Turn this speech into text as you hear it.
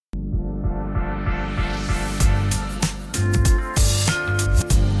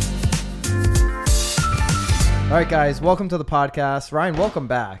All right, guys, welcome to the podcast. Ryan, welcome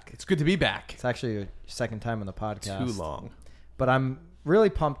back. It's good to be back. It's actually your second time on the podcast. Too long. But I'm really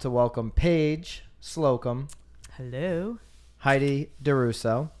pumped to welcome Paige Slocum, Hello. Heidi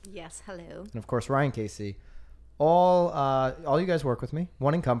DeRusso, Yes, hello. and of course Ryan Casey. All you guys work with me,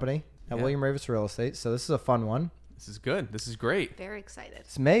 one in company at Yeah. William Ravis Real Estate. So this is a fun one. This is good. This is great. Very excited.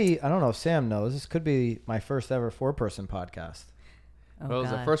 It's May. I don't know if Sam knows. This could be my first ever 4-person podcast. Oh, Well,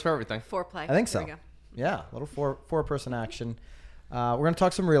 it's the God. first for everything. Foreplay. I think There so. we go. Yeah, little four-person action. We're going to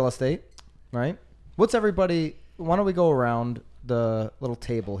talk some real estate, right? What's everybody... Why don't we go around the little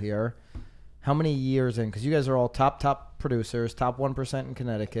table here? How many years in? Because you guys are all top producers, top 1% in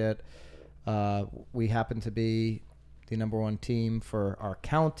Connecticut. We happen to be the number one team for our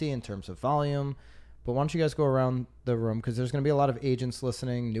county in terms of volume. But why don't you guys go around the room? Because there's going to be a lot of agents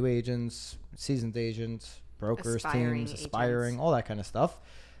listening, new agents, seasoned agents, brokers, Aspiring teams, aspiring, agents. all that kind of stuff.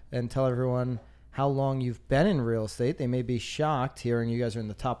 And tell everyone how long you've been in real estate. They may be shocked hearing you guys are in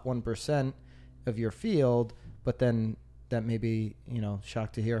the top 1% of your field, but then that may be,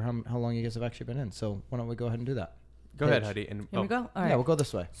 shocked to hear how long you guys have actually been in. So why don't we go ahead and do that? Go Paige. ahead, Heidi. And, Here we go. All right. Yeah, we'll go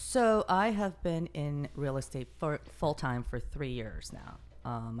this way. So I have been in real estate for full time for 3 years now.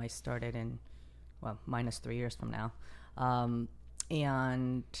 I started in, minus 3 years from now,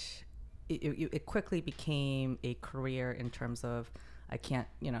 and it quickly became a career in terms of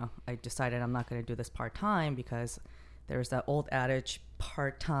I decided I'm not going to do this part time because there's that old adage,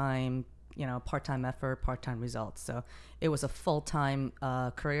 part-time effort, part-time results. So it was a full-time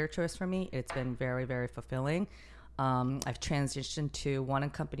career choice for me. It's been very, very fulfilling. I've transitioned to one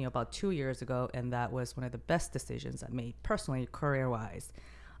company about 2 years ago, and that was one of the best decisions I made personally, career-wise.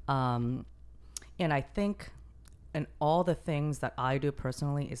 And I think in all the things that I do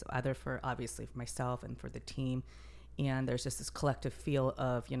personally is either obviously for myself and for the team. And there's just this collective feel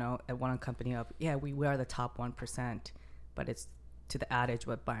of, at one company of, we are the top 1%, but it's to the adage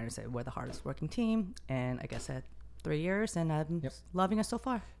what Byron said, we're the hardest working team. And I guess at 3 years, and I'm loving it so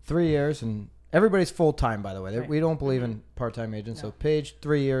far. 3 years, and everybody's full-time, by the way. Right. We don't believe in part-time agents. No. So Paige,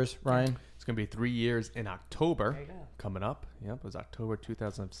 3 years. Ryan? it's going to be 3 years in October There you go. coming up. Yep, it was October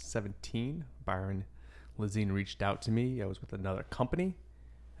 2017. Byron Lazine reached out to me. I was with another company.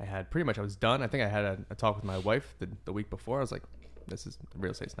 I was done. I think I had a talk with my wife the week before. I was like,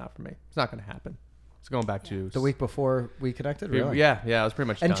 real estate's not for me. It's not going to happen. It's going back to... The week before we connected, really? Yeah, I was pretty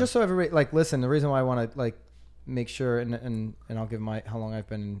much And done. just so everybody, listen, the reason why I want to, make sure, and I'll give how long I've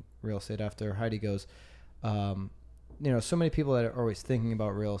been in real estate after Heidi goes, so many people that are always thinking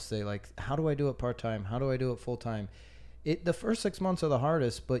about real estate, like, how do I do it part-time? How do I do it full-time? The first 6 months are the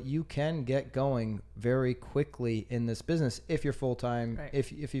hardest, but you can get going very quickly in this business if you're full-time, Right.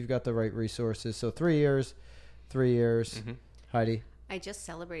 if you've got the right resources. So 3 years, Mm-hmm. Heidi, I just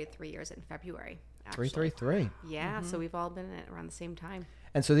celebrated 3 years in February. Actually. 333. Yeah, so we've all been in it around the same time.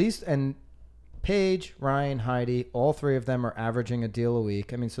 And so Paige, Ryan, Heidi, all three of them are averaging a deal a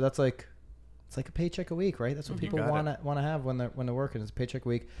week. I mean, so that's it's like a paycheck a week, right? That's what people got want to have when they're working. It's a paycheck a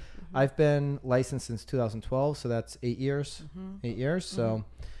week. I've been licensed since 2012, so that's 8 years. 8 years. So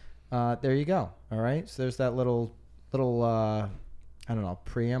there you go. All right. So there's that little I don't know,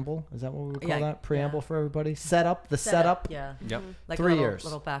 preamble. Is that what we would call that? Preamble for everybody. Setup. Setup. Yeah. Yep. Like 3 a years.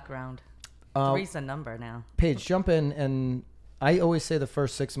 little background. Uh, Three's a number now. Paige, jump in, and I always say the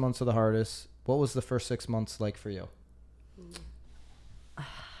first 6 months are the hardest. What was the first 6 months like for you?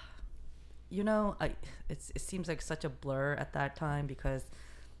 It seems like such a blur at that time because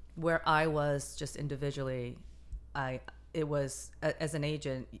where I was just individually, it was as an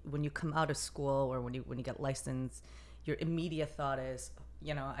agent, when you come out of school or when you get licensed, your immediate thought is,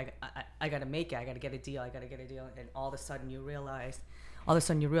 I got to make it. I got to get a deal. And all of a sudden you realize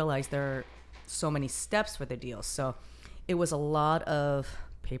there are so many steps for the deal. So it was a lot of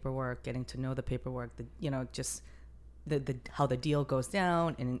paperwork, getting to know the paperwork, just the how the deal goes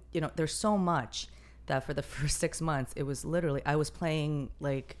down. And, there's so much that for the first 6 months, it was literally, I was playing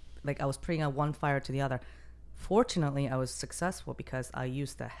like I was putting out one fire to the other. Fortunately, I was successful because I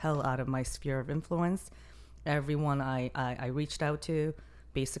used the hell out of my sphere of influence. Everyone I reached out to,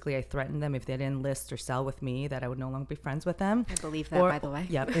 basically I threatened them if they didn't list or sell with me that I would no longer be friends with them. I believe that, by the way.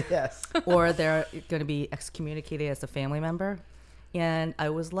 Yep. Yes. Or they're going to be excommunicated as a family member. And I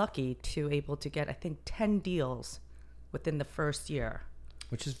was lucky to able to get, I think, 10 deals within the first year.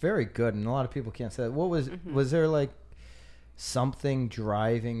 Which is very good, and a lot of people can't say that. What was there something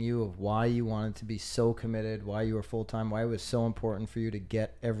driving you of why you wanted to be so committed, why you were full-time, why it was so important for you to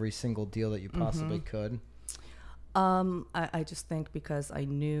get every single deal that you possibly could? I just think because I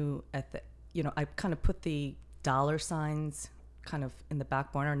knew I kind of put the dollar signs kind of in the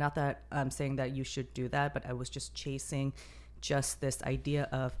back burner. Not that I'm saying that you should do that, but I was just chasing just this idea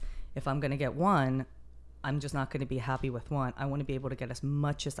of, if I'm going to get one, I'm just not going to be happy with one. I want to be able to get as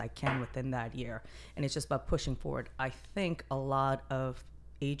much as I can within that year. And it's just about pushing forward. I think a lot of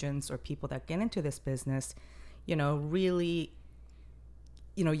agents or people that get into this business, really,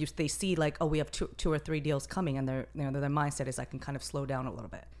 they see like, oh, we have two or three deals coming, and their mindset is, I can kind of slow down a little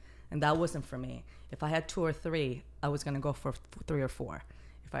bit. And that wasn't for me. If I had 2 or 3, I was going to go for 3 or 4.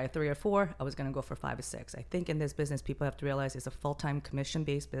 If I had 3 or 4, I was going to go for 5 or 6. I think in this business, people have to realize it's a full-time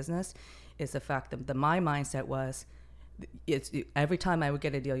commission-based business. It's the fact that my mindset was, every time I would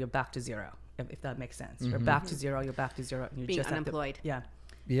get a deal, you're back to zero, if that makes sense. You're back to zero, you're back to zero. And you Being just unemployed. Yeah.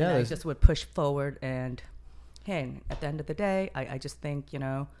 Yeah. And I just would push forward, and hey, at the end of the day, I just think,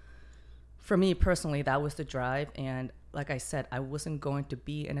 for me personally, that was the drive. And like I said, I wasn't going to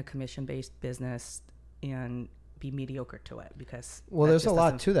be in a commission-based business and be mediocre to it, because there's a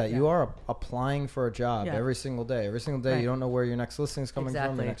lot to that. Yeah. You are applying for a job Yeah. every single day. Right. You don't know where your next listing is coming from,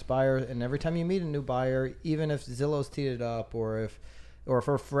 Exactly. your next buyer, and every time you meet a new buyer, even if Zillow's teed it up, or if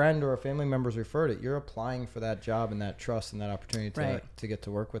a friend or a family member's referred it, you're applying for that job and that trust and that opportunity to get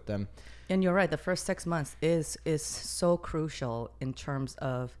to work with them. And you're right. The first 6 months is so crucial in terms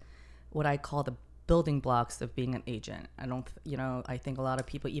of what I call the building blocks of being an agent. I think a lot of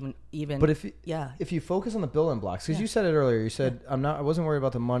people even. But if you focus on the building blocks, because you said it earlier, you said I wasn't worried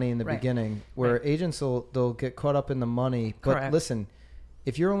about the money in the beginning, where agents they'll get caught up in the money. But Correct. listen,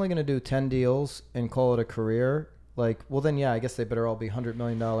 if you're only going to do 10 deals and call it a career, I guess they better all be $100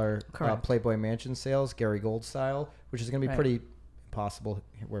 million Playboy Mansion sales, Gary Gold style, which is going to be pretty impossible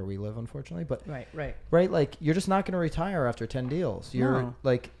where we live, unfortunately. But right, like, you're just not going to retire after 10 deals. You're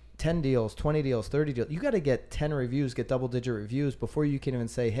like 10 deals, 20 deals, 30 deals. You got to get 10 reviews, get double-digit reviews before you can even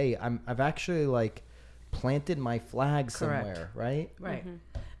say, hey, I've actually like planted my flag somewhere, right? Right. Mm-hmm.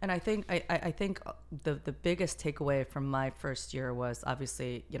 And I think the biggest takeaway from my first year was,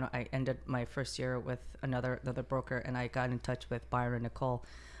 obviously, I ended my first year with another broker, and I got in touch with Byron Nicole.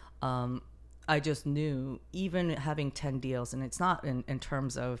 I just knew, even having 10 deals, and it's not in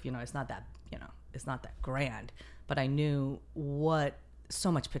terms of, it's not that grand, but I knew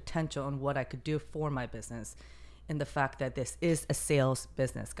so much potential and what I could do for my business, and the fact that this is a sales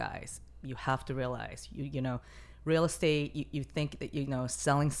business, guys. You have to realize, real estate, you think that,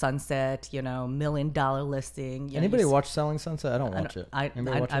 Selling Sunset, $1 million listing. Anybody watch Selling Sunset? I don't watch it.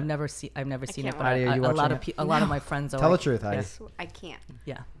 I've never seen it, but Heidi, a lot of my friends are. Tell the truth, Heidi. I can't.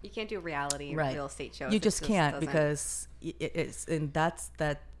 Yeah. You can't do reality real estate shows. You just can't, because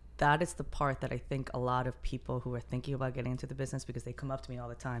that is the part that I think a lot of people who are thinking about getting into the business, because they come up to me all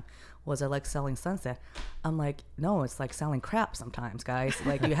the time, was I like Selling Sunset? I'm like, no, it's like selling crap sometimes, guys.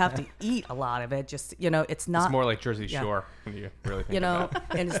 Like, you have to eat a lot of it. Just, it's not. It's more like Jersey Shore when you really think about it.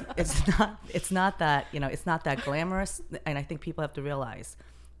 And it's not that, it's not that glamorous. And I think people have to realize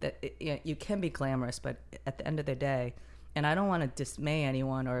that you can be glamorous, but at the end of the day, and I don't want to dismay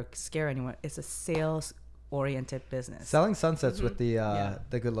anyone or scare anyone, it's a sales oriented business. Selling Sunsets with the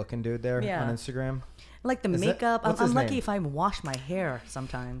good looking dude there on Instagram. Like the makeup. I'm lucky if I wash my hair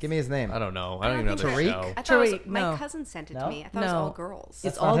sometimes. Give me his name. I don't know. I don't even know the Tariq? show. I thought it was, No. my cousin sent it No? to me. I thought it was all girls.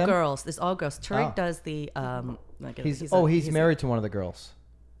 It's not all him? girls. It's all girls. Tariq does the He's married to one of the girls.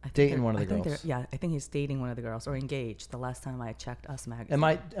 Dating one of the girls. I think he's dating one of the girls, or engaged. The last time I checked Us Magazine. Do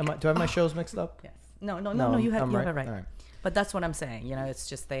I have my shows mixed up? Yes. No. You I'm have it right. All right. But that's what I'm saying. It's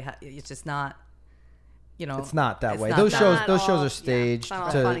just it's just not. It's not that it's way. not Those that. shows, Not those all- shows are yeah, staged. it's not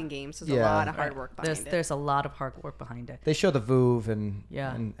all to, fun and games. There's a lot of hard work behind it. There's a lot of hard work behind it. They show the Vouv and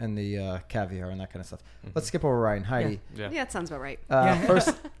Yeah. and the caviar and that kind of stuff. Let's skip over Ryan. Heidi. Yeah. Yeah, that sounds about right.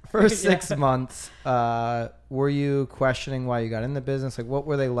 First 6 months, were you questioning why you got in the business? Like, what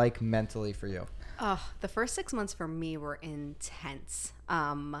were they like mentally for you? The first 6 months for me were intense.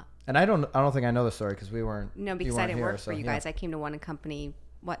 And I don't think I know the story because we weren't. No, you because I weren't didn't here, work so, for you yeah. guys. I came to one company,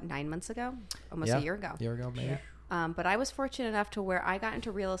 9 months ago? Almost Yeah. a year ago. A year ago, maybe. But I was fortunate enough to where I got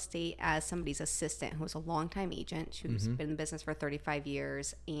into real estate as somebody's assistant who was a longtime agent. She's been in business for 35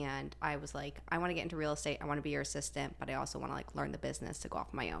 years. And I was like, I want to get into real estate. I want to be your assistant, but I also want to learn the business to go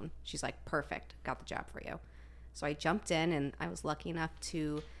off my own. She's like, perfect. Got the job for you. So I jumped in, and I was lucky enough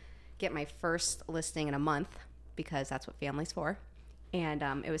to get my first listing in a month, because that's what family's for. And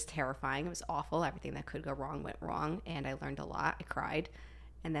it was terrifying. It was awful. Everything that could go wrong went wrong. And I learned a lot. I cried.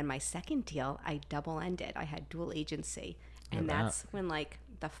 And then my second deal, I double-ended. I had dual agency. And that's when,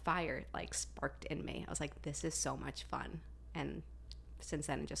 the fire, sparked in me. I was like, this is so much fun. And since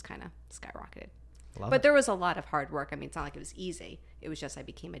then, it just kind of skyrocketed. But there was a lot of hard work. I mean, it's not like it was easy. It was just I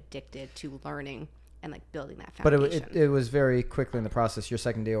became addicted to learning and like building that But foundation. it was very quickly in the process. Your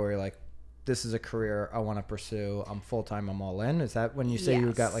second deal where you're like, this is a career I want to pursue. I'm full time. I'm all in. Is that when you say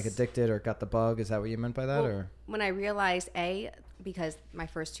you got like addicted or got the bug? Is that what you meant by that? Well, Or when I realized because my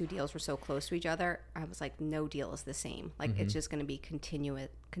first 2 deals were so close to each other, I was like, no deal is the same. Like it's just going to be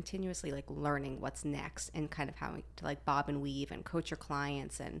continuously like learning what's next and kind of how to like bob and weave and coach your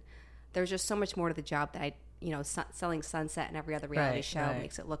clients. And there's just so much more to the job that selling Sunset and every other reality show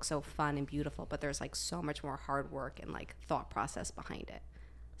makes it look so fun and beautiful, but there's like so much more hard work and like thought process behind it.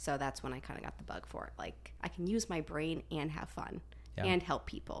 So that's when I kind of got the bug for it. Like I can use my brain and have fun and help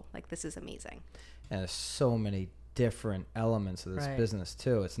people. Like this is amazing. and there's so many different elements of this business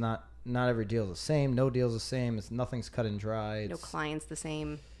too. It's not every deal's the same. No deal's the same. Nothing's cut and dry. No client's the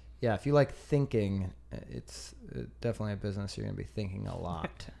same. Yeah, if you like thinking, it's definitely a business you're going to be thinking a lot.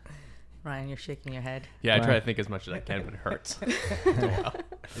 Ryan, you're shaking your head. Yeah, I try to think as much as I can, but it hurts.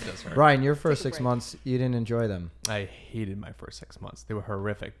 It does hurt. Ryan, your first 6 months, you didn't enjoy them. I hated my first 6 months. They were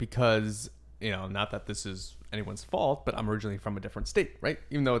horrific because, not that this is anyone's fault, but I'm originally from a different state, right?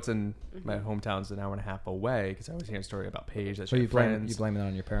 Even though it's in my hometown's an hour and a half away, because I was hearing a story about Paige that she had friends. You blame it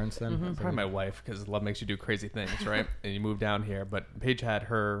on your parents then? Probably my wife, because love makes you do crazy things, right? And you move down here. But Paige had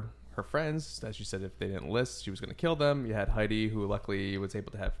her friends, as you said, if they didn't list, she was going to kill them. You had Heidi, who luckily was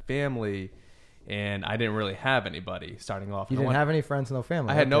able to have family, and I didn't really have anybody starting off. You didn't have any friends, no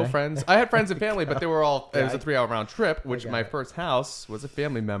family. I had no friends. I had friends and family, but they were all. It was a 3-hour round trip, which my it. first house was a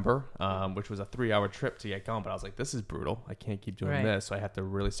family member, which was a 3-hour trip to get going. But I was like, this is brutal. I can't keep doing this, so I have to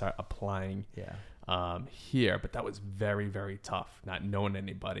really start applying. Here, but that was very, very tough. Not knowing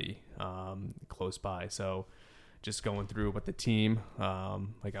anybody close by, so just going through with the team.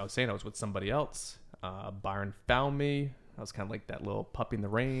 Like I was saying, I was with somebody else. Byron found me. I was kind of like that little puppy in the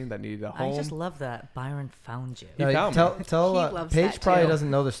rain that needed a home. I just love that Byron found you. Found me. Tell loves Paige that probably too.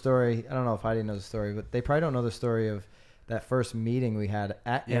 doesn't know the story. I don't know if Heidi knows the story, but they probably don't know the story of that first meeting we had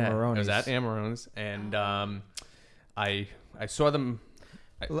at Amarone. It was at Amarone's, and I saw them.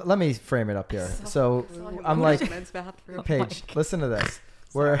 Let me frame it up here. So I'm like, Paige, listen to this.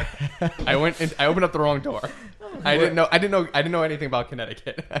 Where I opened up the wrong door. I didn't know anything about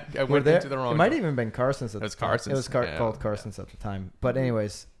Connecticut. I went into the wrong. It might door. have even been Carson's. It was Carson's. It was called Carson's at the time. But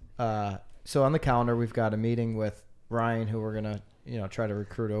anyways, so on the calendar we've got a meeting with Ryan, who we're gonna try to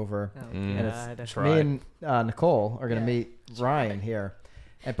recruit over, and it's me and Nicole are gonna meet Ryan here.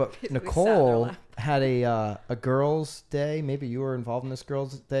 But Nicole had a girls' day. Maybe you were involved in this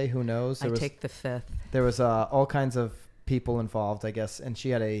girls' day. Who knows? Take the fifth. There was all kinds of people involved, I guess, and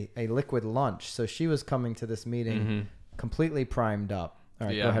she had a liquid lunch. So she was coming to this meeting completely primed up. All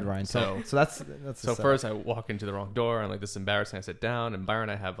right, go ahead, Ryan. So that's so first I walk into the wrong door and like this is embarrassing. I sit down and Byron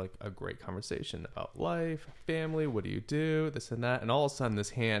and I have like a great conversation about life, family, what do you do, this and that, and all of a sudden this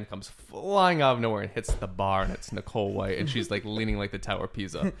hand comes flying out of nowhere and hits the bar, and it's Nicole White, and she's like leaning like the Tower of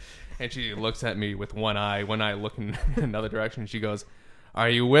Pisa, and she looks at me with one eye looking in another direction, and she goes, "Are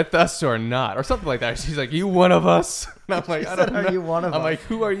you with us or not?" Or something like that. She's like, "You one of us?" And I'm like, "I don't know." Are you one of us? I'm like,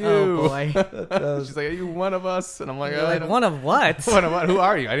 "Who are you?" Oh boy. She's like, "Are you one of us?" And I'm like, You're like, one of what? One of what? Who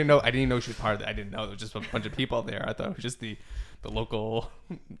are you? I didn't know she was part of it. I didn't know there was just a bunch of people there. I thought it was just the local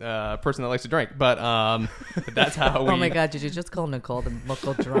person that likes to drink. But that's how we. Oh my God! Did you just call Nicole the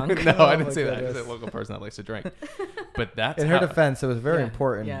local drunk? No, I didn't my say that. I goodness. just said local person that likes to drink. But that's in her defense, it was very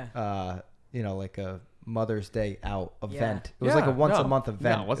important. Yeah. Like a Mother's Day out event. Yeah. It was like a once a month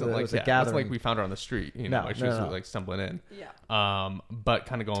event. No, it wasn't like was a that. It gathering. wasn't like we found her on the street. She was like stumbling in. Yeah. But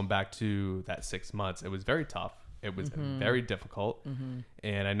kind of going back to that 6 months, it was very tough. It was very difficult.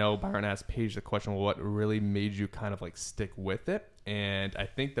 And I know Byron asked Paige the question, well, what really made you kind of like stick with it? And I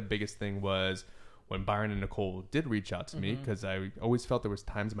think the biggest thing was when Byron and Nicole did reach out to me, because I always felt there was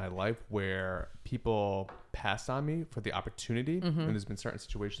times in my life where people passed on me for the opportunity, and there's been certain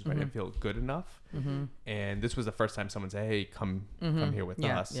situations where I didn't feel good enough, and this was the first time someone said, "Hey, come here with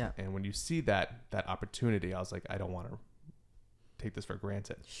us." Yeah. And when you see that opportunity, I was like, I don't want to take this for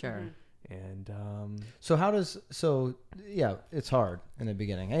granted. Sure. And it's hard in the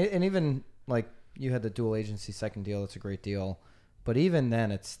beginning, and even like you had the dual agency second deal. That's a great deal. But even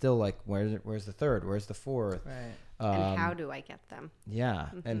then, it's still like, where's the third? Where's the fourth? Right. And how do I get them? Yeah,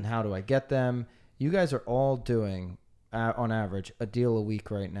 and how do I get them? You guys are all doing, on average, a deal a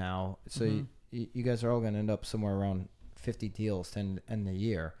week right now. So you guys are all going to end up somewhere around 50 deals to end the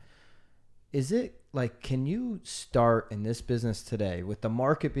year. Is it like, can you start in this business today with the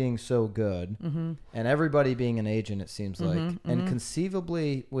market being so good and everybody being an agent, it seems like, and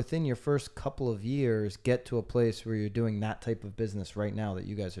conceivably within your first couple of years get to a place where you're doing that type of business right now that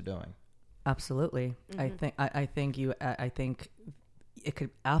you guys are doing? Absolutely. I think it could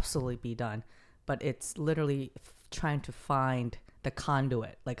absolutely be done. but it's literally trying to find the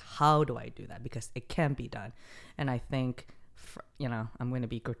conduit. Like, how do I do that? Because it can be done. And I think, I'm going to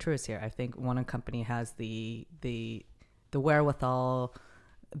be gratuitous here. I think One Company has the wherewithal,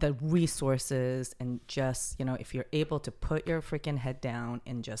 the resources, and just, if you're able to put your freaking head down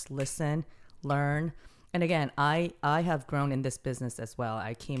and just listen, learn. And again, I have grown in this business as well.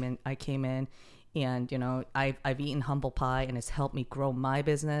 I came in and, I've eaten humble pie, and it's helped me grow my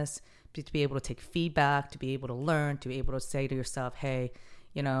business, to be able to take feedback, to be able to learn, to be able to say to yourself, hey,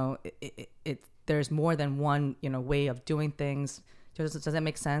 there's more than one, way of doing things. Does that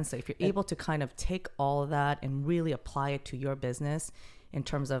make sense? So if you're able to kind of take all of that and really apply it to your business, in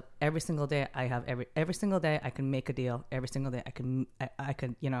terms of every single day every single day I can make a deal. Every single day I could,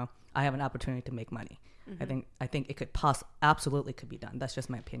 I have an opportunity to make money. Mm-hmm. I think it could absolutely could be done. That's just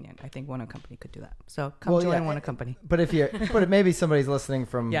my opinion. I think One Company could do that. So join One Company. But maybe somebody's listening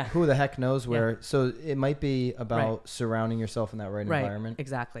from who the heck knows where. Yeah. So it might be about surrounding yourself in that right environment.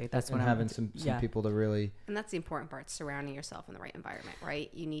 Exactly. That's and what having some people to really. And that's the important part, surrounding yourself in the right environment,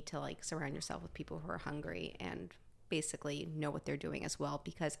 right? You need to surround yourself with people who are hungry and basically know what they're doing as well,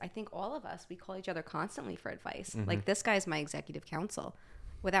 because I think all of us, we call each other constantly for advice. Mm-hmm. Like, this guy is my executive counsel.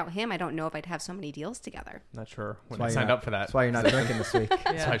 Without him, I don't know if I'd have so many deals together. Not sure when I signed up for that. That's why you're not drinking this week.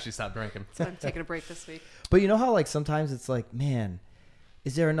 That's why she stopped drinking. So I'm taking a break this week. But you know how sometimes it's man,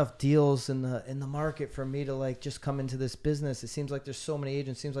 is there enough deals in the market for me to just come into this business? It seems like there's so many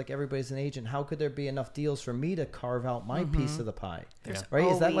agents. Seems like everybody's an agent. How could there be enough deals for me to carve out my piece of the pie? There's right?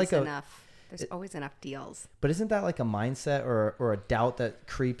 always Is that enough. There's always enough deals. But isn't that a mindset or a doubt that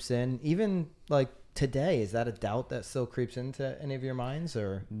creeps in? Even today, is that a doubt that still creeps into any of your minds?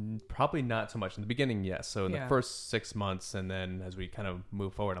 Or probably not so much in the beginning. Yes. So in the first 6 months, and then as we kind of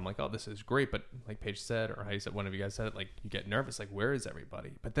move forward, I'm like, oh, this is great. But like Paige said, or how you said, one of you guys said it, you get nervous. Where is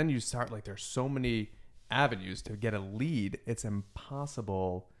everybody? But then you start there's so many avenues to get a lead. It's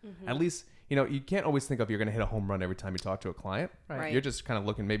impossible. Mm-hmm. At least, you can't always think of you're going to hit a home run every time you talk to a client. Right. You're just kind of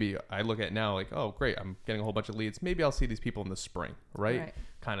looking, maybe I look at it now oh, great, I'm getting a whole bunch of leads. Maybe I'll see these people in the spring, right?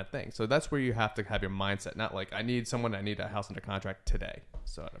 Kind of thing. So that's where you have to have your mindset. Not I need a house under contract today.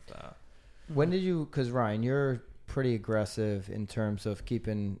 Sort of. When did you, because Ryan, you're pretty aggressive in terms of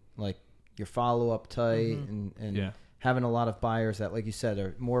keeping your follow-up tight and having a lot of buyers that, like you said,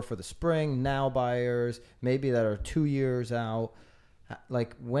 are more for the spring, now buyers, maybe that are 2 years out.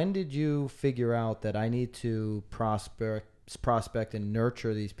 When did you figure out that I need to prospect and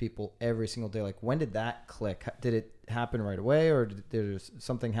nurture these people every single day? When did that click? Did it happen right away, or did there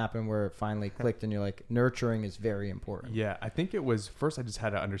something happen where it finally clicked and you're nurturing is very important? Yeah, I think it was first I just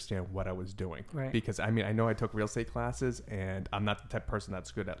had to understand what I was doing. Right. Because I know I took real estate classes, and I'm not the type of person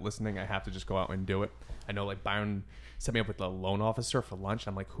that's good at listening. I have to just go out and do it. I know Byron set me up with a loan officer for lunch.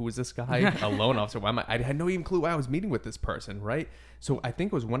 I'm who is this guy? A loan officer? Why am I had no even clue why I was meeting with this person, right? So I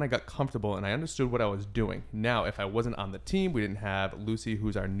think it was when I got comfortable and I understood what I was doing. Now, if I wasn't on the team, we didn't have Lucy,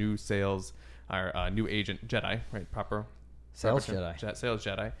 who's our new new agent Jedi, right? Proper sales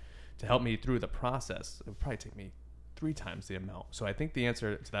Jedi, to help me through the process. It would probably take me 3 times the amount. So I think the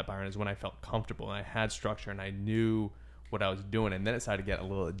answer to that, Byron, is when I felt comfortable and I had structure and I knew what I was doing. And then it started to get a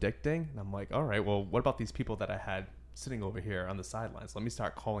little addicting. And I'm all right, well, what about these people that I had sitting over here on the sidelines? Let me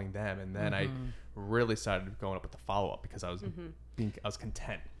start calling them. And then I really started going up with the follow-up because I was I was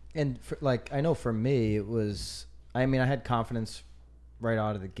content. And I know for me, it was, I had confidence right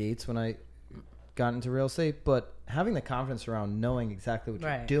out of the gates when I got into real estate, but having the confidence around knowing exactly what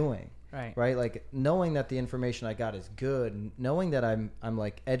you're doing, right? Knowing that the information I got is good, knowing that I'm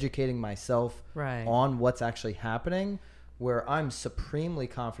educating myself on what's actually happening, where I'm supremely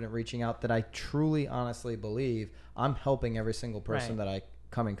confident reaching out that I truly, honestly believe I'm helping every single person that I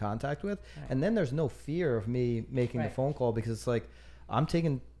come in contact with. And then there's no fear of me making the phone call, because it's I'm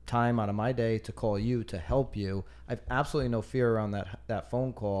taking time out of my day to call you, to help you. I have absolutely no fear around that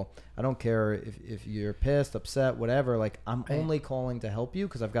phone call. I don't care if you're pissed, upset, whatever. I'm only calling to help you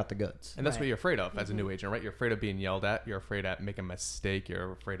because I've got the goods. And that's what you're afraid of as a new agent, right? You're afraid of being yelled at. You're afraid of making a mistake.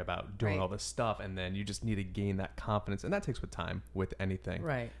 You're afraid about doing all this stuff. And then you just need to gain that confidence. And that takes with time with anything.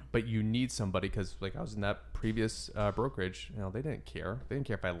 Right. But you need somebody, because I was in that previous brokerage, they didn't care. They didn't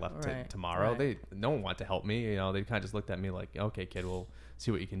care if I left tomorrow. No one wanted to help me. They kind of just looked at me okay, kid, we'll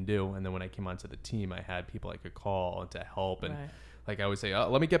see what you can do. And then when I came onto the team, I had people I could call to help. And I would say,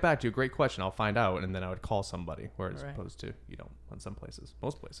 let me get back to you. Great question. I'll find out. And then I would call somebody, whereas opposed to, on some places,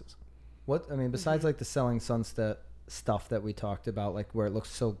 most places. Besides the selling sunset stuff that we talked about, where it looks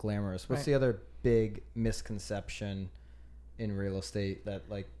so glamorous, what's the other big misconception in real estate that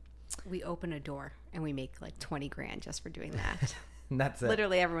we open a door and we make $20,000 just for doing that? And that's it.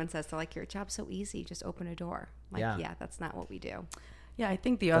 Literally everyone says, they're like, your job's so easy, just open a door. I'm like, Yeah. yeah, that's not what we do. Yeah, I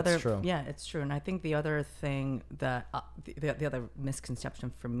think the That's other true. yeah, it's true, and I think the other thing that the other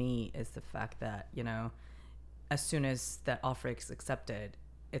misconception for me is the fact that as soon as that offer is accepted,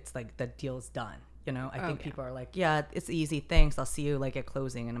 it's like the deal's done. I think people are like, yeah, it's easy. Thanks. I'll see you like at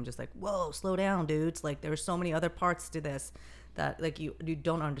closing, and I'm just like, whoa, slow down, dudes. Like there's so many other parts to this that like you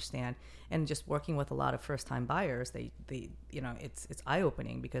don't understand. And just working with a lot of first time buyers, they it's eye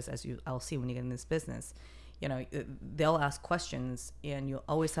opening because I'll see when you get in this business. They'll ask questions, and you'll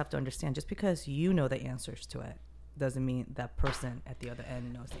always have to understand just because you know the answers to it doesn't mean that person at the other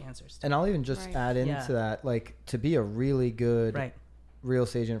end knows the answers to And I'll even just add into that, like, to be a really good real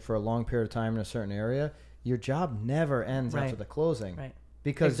estate agent for a long period of time in a certain area, your job never ends after the closing. Right.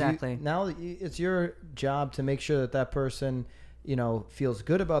 Because Exactly. now it's your job to make sure that person, feels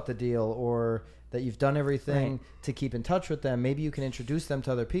good about the deal, or that you've done everything to keep in touch with them. Maybe you can introduce them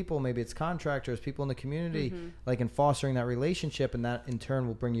to other people. Maybe it's contractors, people in the community, like in fostering that relationship, and that in turn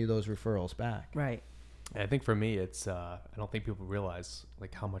will bring you those referrals back. Right. I think for me, it's I don't think people realize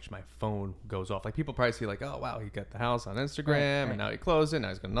like how much my phone goes off. Like people probably see like, oh wow, he got the house on Instagram and now he closed it. Now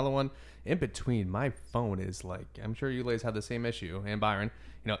he's got another one. In between, my phone is like, I'm sure you ladies have the same issue. And Byron,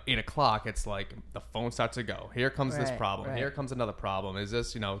 8:00, it's like the phone starts to go. Here comes this problem. Here comes another problem. Is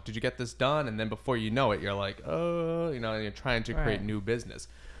this, did you get this done? And then before you know it, you're like, oh, and you're trying to create new business.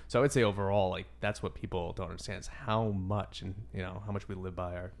 So I would say overall, like that's what people don't understand is how much and how much we live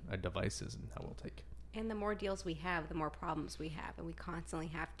by our devices and how we'll take. And the more deals we have, the more problems we have. And we constantly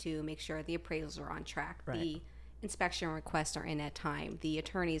have to make sure the appraisals are on track. Right. The inspection requests are in at time. The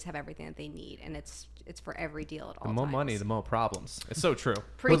attorneys have everything that they need. And it's for every deal at all times. The more money, the more problems. It's so true.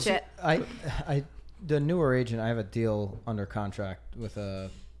 Preach it. The newer agent, I have a deal under contract with a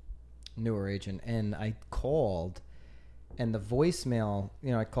newer agent. And I called, and the voicemail,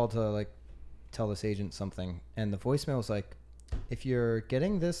 I called to like tell this agent something. And the voicemail was like, if you're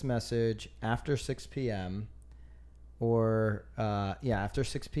getting this message after 6 p.m. or, after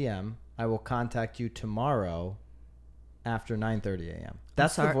 6 p.m., I will contact you tomorrow after 9:30 a.m.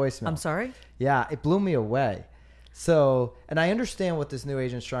 That's the voicemail. I'm sorry? Yeah, it blew me away. So, and I understand what this new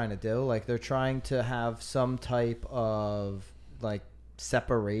agent's trying to do. Like, they're trying to have some type of, like,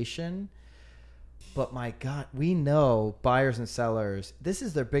 separation. But my God, we know buyers and sellers, this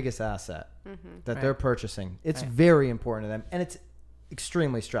is their biggest asset that they're purchasing. It's very important to them, and it's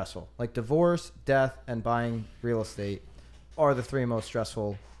extremely stressful. Like divorce, death, and buying real estate are the three most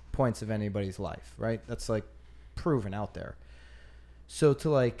stressful points of anybody's life, right? That's like proven out there. So to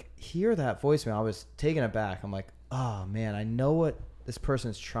like hear that voicemail, I was taken aback. I'm like, oh man, I know what this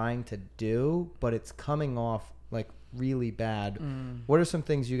person's trying to do, but it's coming off like really bad. What are some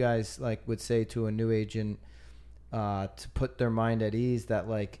things you guys like would say to a new agent to put their mind at ease that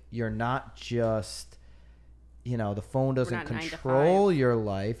like you're not just the phone doesn't control your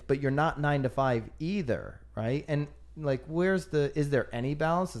life, but you're not 9 to 5 either, right? And like is there any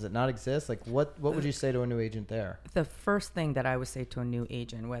balance? Does it not exist? Like what would you say to a new agent there? The first thing that I would say to a new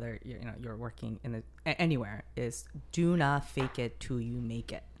agent, whether you're working in anywhere, is do not fake it till you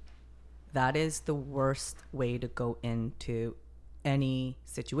make it. That is the worst way to go into any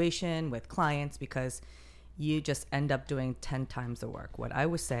situation with clients because you just end up doing 10 times the work. What I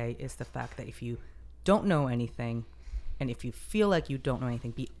would say is the fact that if you don't know anything and if you feel like you don't know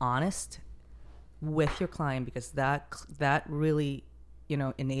anything, be honest with your client because that really,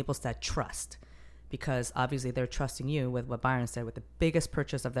 enables that trust because obviously they're trusting you with what Byron said with the biggest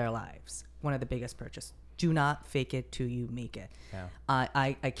purchase of their lives, one of the biggest purchases. Do not fake it till you make it. Yeah.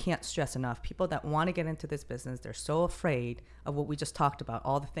 I can't stress enough. People that want to get into this business, they're so afraid of what we just talked about,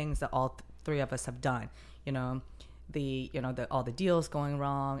 all the things that all three of us have done. All the deals going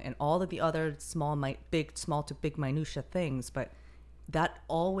wrong and all of the other small to big minutia things. But that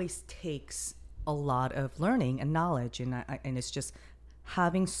always takes a lot of learning and knowledge, and it's just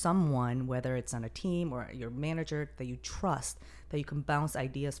having someone, whether it's on a team or your manager that you trust, that you can bounce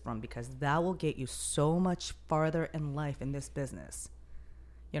ideas from, because that will get you so much farther in life in this business.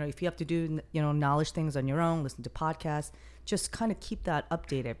 If you have to do, knowledge things on your own, listen to podcasts, just kind of keep that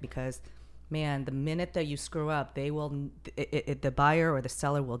updated because, man, the minute that you screw up, the buyer or the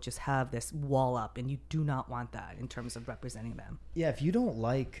seller will just have this wall up, and you do not want that in terms of representing them. Yeah, if you don't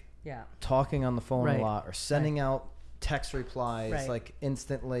like talking on the phone a lot or sending out text replies like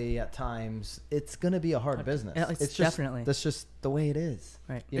instantly at times, it's going to be a hard business. It's definitely. That's just the way it is.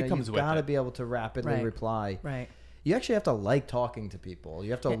 Right. You've got to be able to rapidly reply. Right. You actually have to like talking to people. You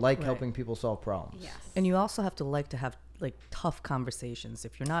have to like helping people solve problems. Yes. And you also have to like to have like tough conversations.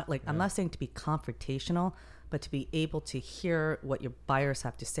 If you're not like, I'm not saying to be confrontational, but to be able to hear what your buyers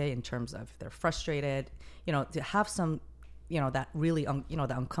have to say in terms of if they're frustrated, to have some, that really,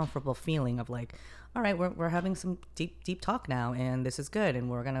 that uncomfortable feeling of like, all right, we're having some deep talk now, and this is good, and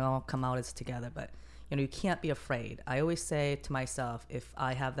we're gonna all come out as together. But you can't be afraid. I always say to myself, if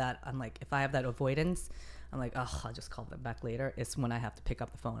I have that avoidance, I'm like, oh, I'll just call them back later. It's when I have to pick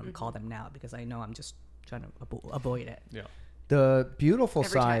up the phone and call them now, because I know I'm just trying to avoid it. Yeah. The beautiful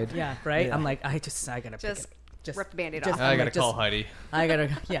Every time. side. Yeah, right. Yeah. I'm like, I gotta Just just rip the Band-Aid just- off. I I'm gotta like, call just- Heidi. I gotta,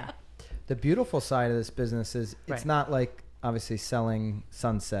 yeah, The beautiful side of this business is it's Right. not like obviously selling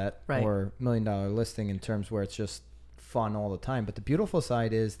Sunset Right. or $1 million listing in terms where it's just fun all the time. But the beautiful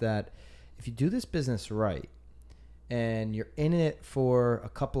side is that if you do this business right and you're in it for a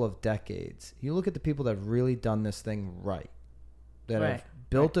couple of decades, you look at the people that have really done this thing right, that have Right.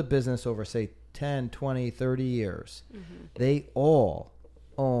 built a business over, say, 10, 20, 30 years. Mm-hmm. They all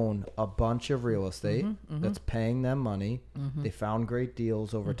own a bunch of real estate Mm-hmm, that's paying them money. They found great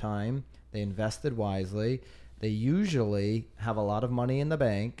deals over time. They invested wisely. They usually have a lot of money in the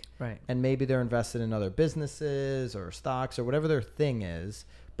bank, right. and maybe they're invested in other businesses or stocks or whatever their thing is.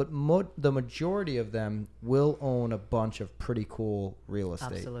 But the majority of them will own a bunch of pretty cool real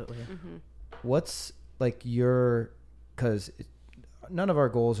estate. Absolutely. What's like because none of our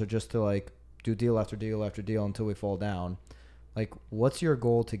goals are just to like do deal after deal after deal until we fall down. Like, what's your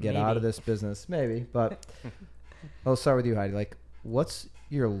goal to get out of Maybe. this business? Maybe, but I'll start with you, Heidi. Like, what's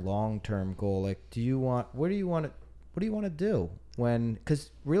your long-term goal? Like, what do you want to do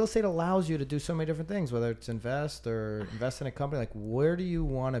because real estate allows you to do so many different things, whether it's invest in a company. Like, where do you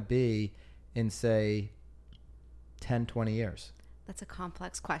want to be in, say, 10, 20 years? That's a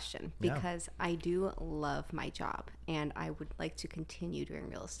complex question Yeah. because I do love my job and I would like to continue doing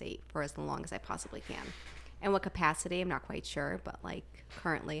real estate for as long as I possibly can. And what capacity, I'm not quite sure, but like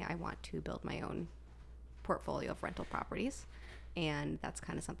currently I want to build my own portfolio of rental properties. And that's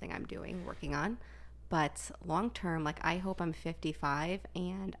kind of something I'm working on. But long term, like I hope I'm 55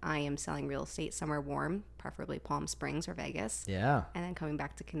 and I am selling real estate somewhere warm, preferably Palm Springs or Vegas. Yeah. And then coming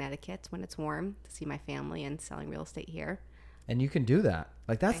back to Connecticut when it's warm to see my family and selling real estate here. And you can do that.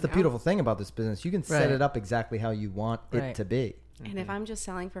 Like, that's I the know. beautiful thing about this business. You can set Right. it up exactly how you want it Right. to be. And if I'm just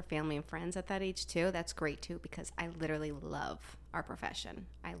selling for family and friends at that age too, that's great too, because I literally love our profession.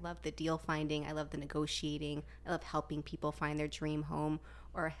 I love the deal finding. I love the negotiating. I love helping people find their dream home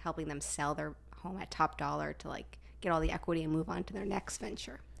or helping them sell their home at top dollar to like get all the equity and move on to their next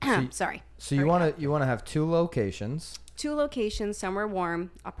venture. Sorry. So you want to have 2 locations. 2 locations, somewhere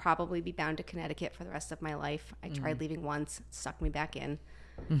warm. I'll probably be bound to Connecticut for the rest of my life. I tried leaving once, it sucked me back in.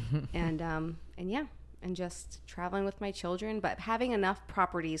 and yeah, and just traveling with my children, but having enough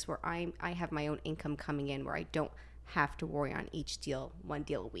properties where I have my own income coming in where I don't have to worry on each deal, one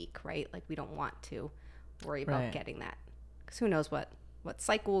deal a week, right? Like we don't want to worry about Right. getting that because who knows what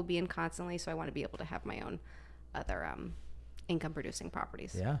cycle we'll be in constantly. So I want to be able to have my own other income producing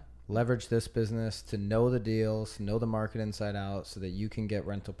properties. Yeah. Leverage this business to know the deals, know the market inside out so that you can get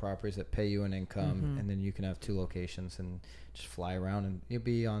rental properties that pay you an income, and then you can have 2 locations and just fly around, and you'll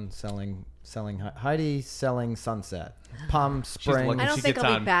be on selling Heidi selling Sunset, Palm Springs. lucky I don't She think gets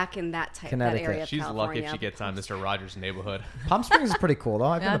I'll on be back in that Connecticut. area of She's California. lucky if she gets on Mr. Rogers' neighborhood. Palm Springs is pretty cool though.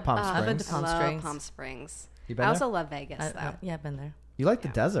 I've been Yeah, to Palm I've been to Springs. Palm I love Springs. Palm Springs. You been I there? also love Vegas though. Yeah, I've been there. You like the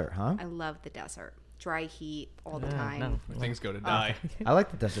Yeah. desert, huh? I love the desert. Dry heat all the Yeah, time. no. Things go to die. I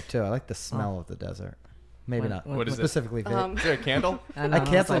like the desert too. I like the smell of the desert. Maybe When- not. when- What is it? specifically Vegas. Is there a candle? I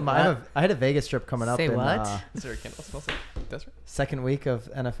canceled my. I had a Vegas trip coming up Say in what? Is there a candle? Smells like desert. second week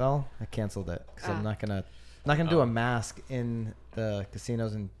of NFL. I canceled it because I'm not gonna do a mask in the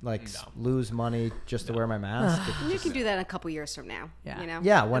casinos and like No. lose money just to wear my mask. You can do that in a couple years from now. Yeah. You know?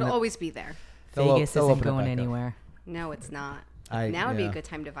 Yeah, when It'll it- always be there. Vegas they'll isn't open it going back up. anywhere. No, it's not. I- Now would be yeah, a good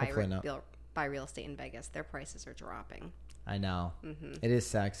time to hopefully not. buy real estate in Vegas. Their prices are dropping. I know. Mm-hmm. It is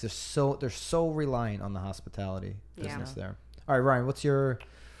sad 'cause they're so reliant on the hospitality business Yeah. there. All right, Ryan, what's your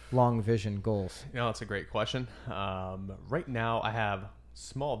long vision goals? You know, that's a great question. Right now, I have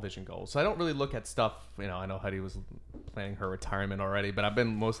small vision goals. So I don't really look at stuff. You know, I know Heidi was planning her retirement already, but I've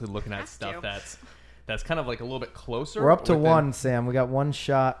been mostly looking at Has stuff to. that's kind of like a little bit closer. We're up to within- 1, Sam. We got 1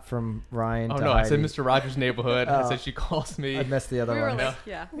 shot from Ryan. Oh to no, I said Heidi. Mr. Rogers' neighborhood. I Oh. said she calls me. I missed the other We were one. like,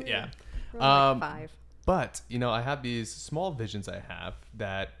 yeah. Yeah. We were like Um, 5. But, you know, I have these small visions I have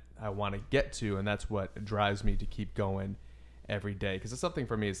that I want to get to, and that's what drives me to keep going every day. Because it's something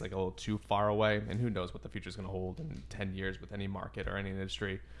for me is like a little too far away, and who knows what the future is going to hold in 10 years with any market or any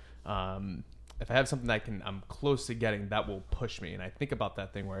industry. if I have something that I'm close to getting, that will push me. And I think about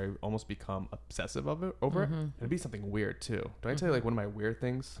that thing where I almost become obsessive over it. It'd be something weird too. Do I tell you like one of my weird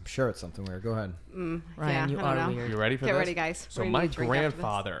things? I'm sure it's something weird. Go ahead. Ryan, yeah, you I are don't know. weird. You ready for this? Get ready, guys. So We're gonna my need a drink after this.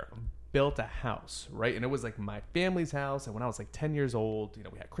 grandfather built a house, right? And it was like my family's house. And when I was like 10 years old,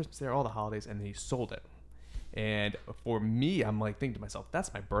 we had Christmas there, all the holidays, and then he sold it. And for me, I'm like thinking to myself,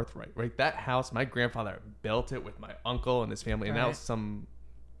 that's my birthright, right? That house, my grandfather built it with my uncle and his family, and now Right. some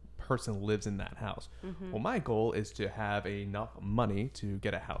person lives in that house. Well, my goal is to have enough money to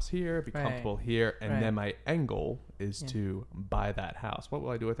get a house here, be Right. comfortable here, and Right. then my end goal is Yeah. to buy that house. What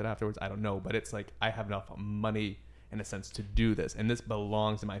will I do with it afterwards? I don't know, but it's like I have enough money in a sense to do this, and this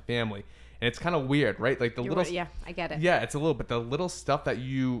belongs to my family. And it's kind of weird, right? Like the You're little right. Yeah, I get it. yeah, it's a little, but the little stuff that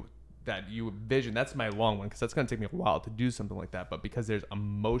you envision, that's my long one, because that's going to take me a while to do something like that. But because there's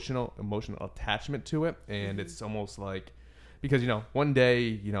emotional attachment to it, and it's almost like, because one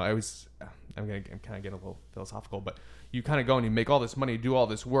day I'm kind of getting a little philosophical, but you kind of go and you make all this money, do all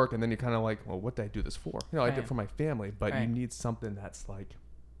this work, and then you're kind of like, well, what did I do this for? I did Right. it for my family, but you Right. need something that's like,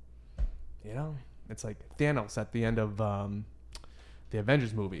 it's like Thanos at the end of the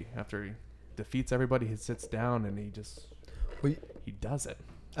Avengers movie. After he defeats everybody, he sits down and Well, he does it.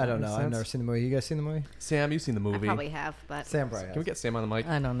 I don't Makes know. I've sense? never seen the movie. You guys seen the movie? Sam, you've seen the I movie. probably have, but Sam probably Can we has. get Sam on the mic?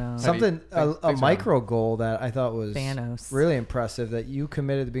 I don't know. Something a Thanks, micro goal that I thought was Thanos. really impressive that you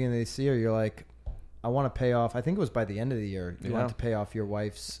committed at the beginning of this year. You're like, I want to pay off. I think it was by the end of the year. You Yeah. wanted to pay off your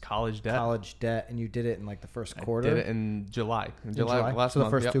wife's College debt. college debt, and you did it in like the first I quarter. did it in July. July? Last So the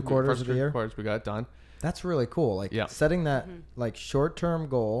month. first Yep. two quarters First of the two year? quarters, we got it done. That's really cool. Like Yeah. setting that like short-term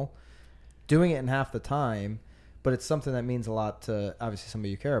goal, doing it in half the time, but it's something that means a lot to obviously somebody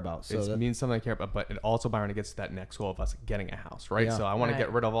you care about. So It that, means something I care about, but it also, Byron, it gets to that next goal of us getting a house, right? Yeah. So I want Right. to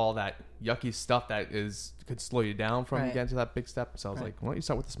get rid of all that yucky stuff that could slow you down from Right. getting to that big step. So I was Right. like, why don't you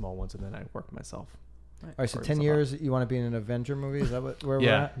start with the small ones, and then I work myself. all right, so Work 10 myself years you want to be in an Avenger movie? Is that where we're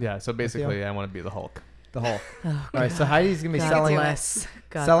Yeah, at? yeah. So basically, I want to be the Hulk. The Hulk. Oh, All right, so Heidi's gonna be God selling bless.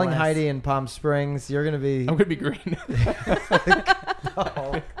 God selling bless. Heidi in Palm Springs. You're gonna be I'm gonna be green.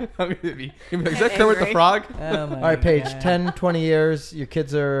 Hulk. I'm gonna be. Is that Kermit the Angry. Frog? Oh my All right, Paige. God. 10, 20 years. Your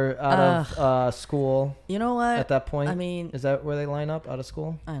kids are out of school You know what? at that point. I mean, is that where they line up out of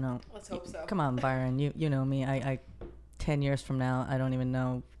school? I know. let's hope so. Come on, Byron. You know me. I 10 years from now, I don't even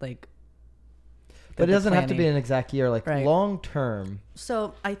know like. But it the doesn't have to be planning. an exact year. Like Right. long term.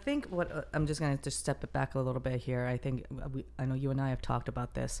 So I think what I'm just going to just step it back a little bit here. I think I know you and I have talked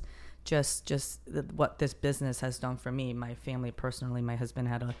about this. What this business has done for me, my family personally. My husband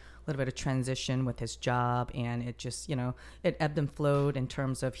had a little bit of transition with his job, and it just it ebbed and flowed in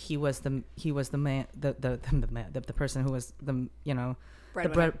terms of he was the man, the person who was the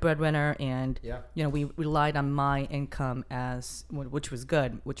breadwinner, and Yeah. we relied on my income which was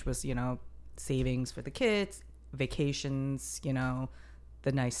good, which was savings for the kids, vacations,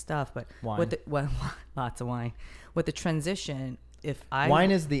 the nice stuff, but Wine. lots of wine. With the transition, if I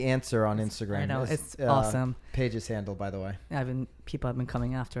Wine is the answer on Instagram. I know, it's awesome. Paige's handle, by the way. people have been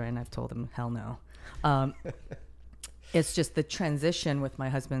coming after it, and I've told them hell no. It's just the transition with my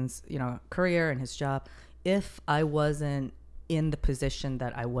husband's career and his job. If I wasn't in the position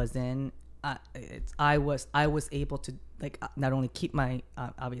that I was in, I was able to not only keep my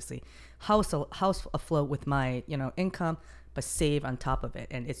obviously house afloat with my income, but save on top of it.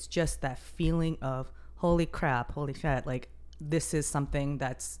 And it's just that feeling of holy crap, holy shit, like this is something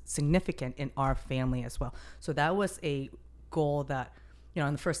that's significant in our family as well. So that was a goal that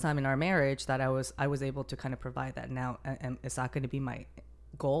in the first time in our marriage that I was able to kind of provide that. Now, and it's not going to be my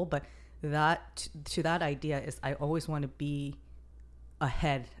goal, but that idea is I always want to be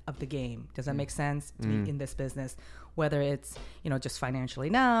ahead of the game. Does that make sense to me in this business? Whether it's, just financially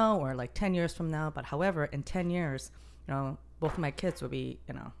now or like 10 years from now, but however, in 10 years, both of my kids will be,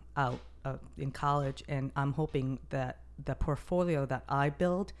 out in college, and I'm hoping that the portfolio that I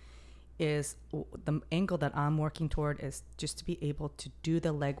build is the angle that I'm working toward is just to be able to do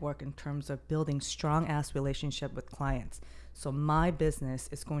the legwork in terms of building strong ass relationship with clients. So my business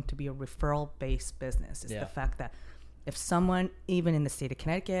is going to be a referral based business. It's the fact that if someone, even in the state of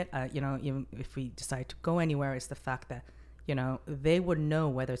Connecticut, even if we decide to go anywhere, it's the fact that, they would know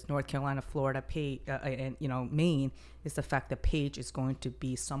whether it's North Carolina, Florida, and, Maine, is the fact that Paige is going to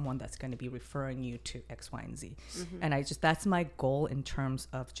be someone that's going to be referring you to X, Y, and Z. Mm-hmm. And that's my goal in terms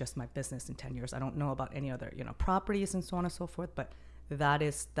of just my business in 10 years. I don't know about any other, properties and so on and so forth, but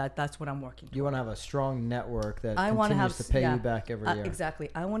that's what I'm working towards. You want to have a strong network that I want continues to pay you back every year. Exactly.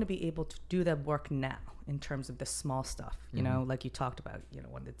 I want to be able to do that work now in terms of the small stuff, like you talked about,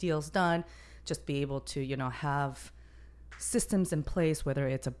 when the deal's done, just be able to, have systems in place, whether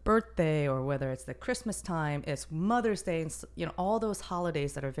it's a birthday or whether it's the Christmas time, it's Mother's Day, and all those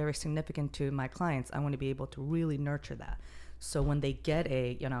holidays that are very significant to my clients. I want to be able to really nurture that. So when they get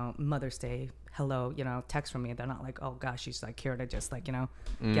a, Mother's Day, hello, text from me, they're not like, oh gosh, she's like here to just like, get a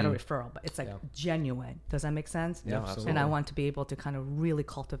referral, but it's like genuine. Does that make sense? Yeah, absolutely. And I want to be able to kind of really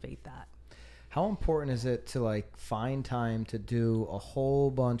cultivate that. How important is it to like find time to do a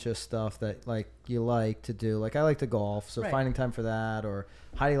whole bunch of stuff that like you like to do? Like I like to golf, so Right. finding time for that, or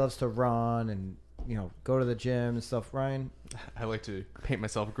Heidi loves to run and go to the gym and stuff. Ryan, I like to paint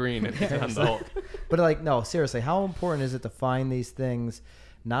myself green and on the Hulk. but like no, seriously, how important is it to find these things?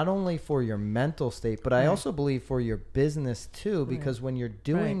 Not only for your mental state, but I also believe for your business too, because when you're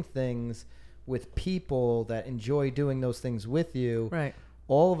doing things with people that enjoy doing those things with you, Right.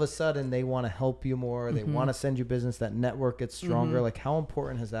 all of a sudden they want to help you more. They want to send you business. That network gets stronger. Like how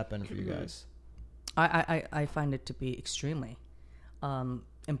important has that been for you guys? I find it to be extremely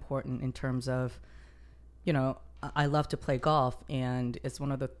important in terms of, I love to play golf, and it's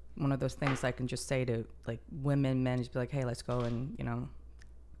one of those things I can just say to like women, men, just be like, hey, let's go and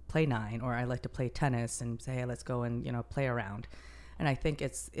play 9, or I like to play tennis and say, hey, let's go and play around. And I think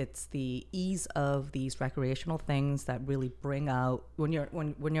it's the ease of these recreational things that really bring out when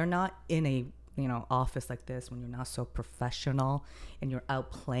you're not in a office like this, when you're not so professional and you're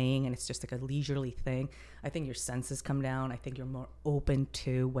out playing and it's just like a leisurely thing. I think your senses come down. I think you're more open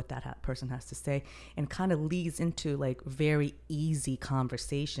to what that person has to say, and kind of leads into like very easy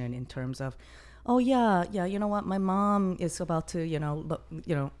conversation in terms of, oh yeah, you know what, my mom is about to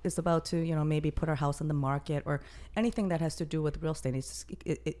maybe put her house on the market, or anything that has to do with real estate.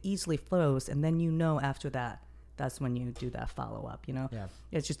 It easily flows, and then after that, that's when you do that follow up.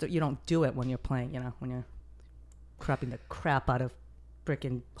 It's just that you don't do it when you're playing. When you're crapping the crap out of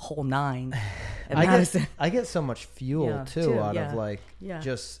freaking hole 9. I get so much fuel too out of like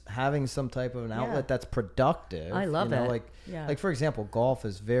just having some type of an outlet that's productive. I love it. Like for example, golf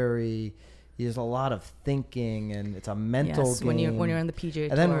is very. There's a lot of thinking, and it's a mental game. When you're in the PGA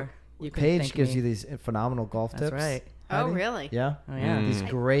and Tour, then Paige gives you these phenomenal golf tips. That's right. Oh, really? Yeah. Oh, yeah. These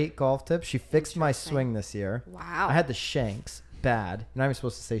great golf tips. She fixed my swing this year. Wow. I had the shanks bad. You're not even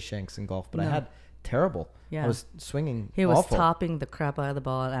supposed to say shanks in golf, but I had terrible. Yeah. I was swinging He was awful. topping the crap out of the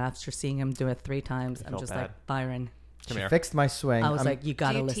ball, and after seeing him do it 3 times, I'm felt just bad. like, Byron. She fixed my swing. I was like, you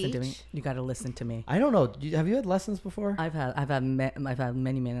got to you listen to me. teach? You got to listen to me. I don't know. Have you had lessons before? I've had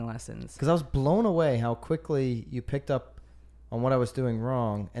many lessons. Because I was blown away how quickly you picked up on what I was doing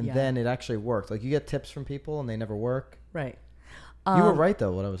wrong, and then it actually worked. Like you get tips from people, and they never work. Right. You were right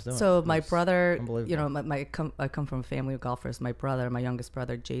though. What I was doing. So It my was brother, unbelievable. I come from a family of golfers. My youngest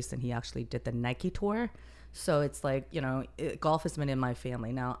brother, Jason, he actually did the Nike tour. So it's like, golf has been in my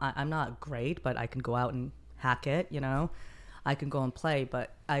family. Now, I'm not great, but I can go out and hack it, I can go and play.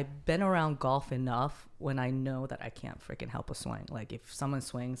 But I've been around golf enough when I know that I can't freaking help a swing. Like if someone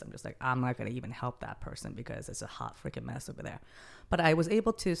swings, I'm just like, I'm not going to even help that person because it's a hot freaking mess over there. But I was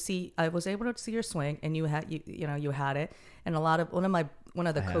able to see your swing, and you had it. And one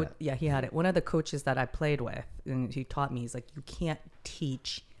of the coaches that I played with, and he taught me, he's like, you can't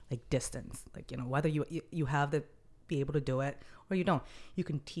teach like distance, like whether you have to be able to do it or you don't. You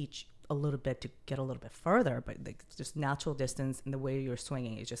can teach a little bit to get a little bit further, but like just natural distance and the way you're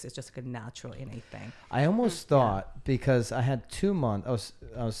swinging it's just like a natural innate thing. I almost thought because I had 2 months. I was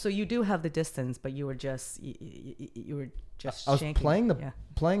So you do have the distance, but you were just shanking. I was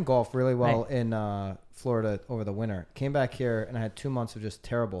playing golf really well in Florida over the winter. Came back here and I had 2 months of just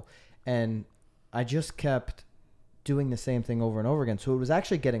terrible, and I just kept doing the same thing over and over again. So it was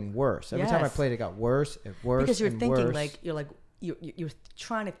actually getting worse. Every time I played, it got worse, because you're and thinking worse. you're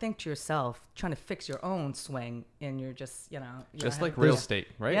trying to think to yourself, trying to fix your own swing, and you're just Just like real estate,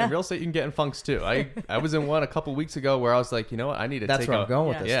 right? Yeah. In real estate, you can get in funks too. I was in one a couple weeks ago where I was like, you know what, I need to That's take where a I'm going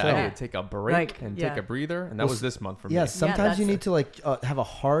with this. yeah, too. I need to take a break Right. and Yeah. take a breather, and that was this month for me. Yeah, sometimes that's you it. need to have a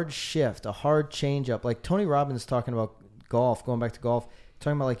hard shift, a hard change up. Like Tony Robbins talking about golf, going back to golf,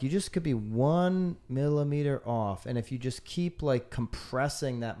 talking about you just could be 1 millimeter off, and if you just keep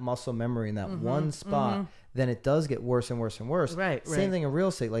compressing that muscle memory in that one spot, then it does get worse and worse and worse. Right. Same thing in real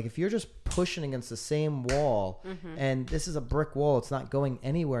estate. Like if you're just pushing against the same wall, and this is a brick wall, it's not going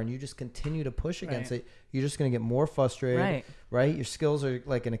anywhere, and you just continue to push against it, you're just going to get more frustrated. Right. Your skills are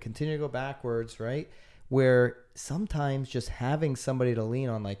going to continue to go backwards. Right. Where sometimes just having somebody to lean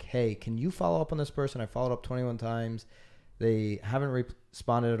on, hey, can you follow up on this person? I followed up 21 times. They haven't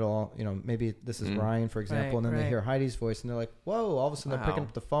responded at all. Maybe this is Ryan, for example, and then they hear Heidi's voice, and they're like, whoa, all of a sudden they're picking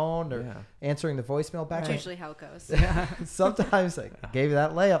up the phone. They're answering the voicemail back. That's usually how it goes. Sometimes I gave you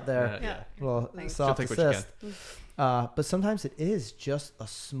that layup there. Yeah. Little Thanks. soft She'll take what assist. But sometimes it is just a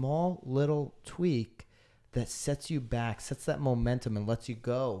small little tweak that sets you back, sets that momentum, and lets you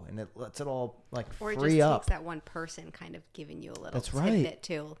go, and it lets it all like Or it free just up. takes that one person kind of giving you a little That's right. tidbit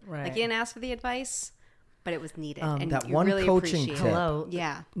too. Right. Like you didn't ask for the advice, but it was needed, and that you one really coaching appreciate tip. it. Hello.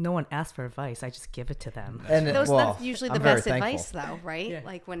 Yeah. No one asked for advice. I just give it to them. And That's usually the I'm very best thankful. advice, though, right? Yeah.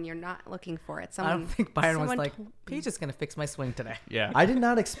 Like when you're not looking for it. I don't think Byron was someone like, told- Paige is going to fix my swing today. Yeah. I did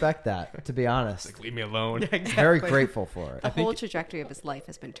not expect that, to be honest. Like, leave me alone. Very grateful for it. the whole trajectory of his life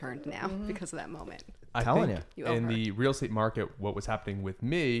has been turned now because of that moment. I Telling think you. in You the real estate market, what was happening with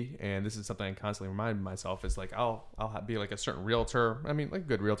me, and this is something I constantly remind myself, is like I'll be like a certain realtor. I mean, like a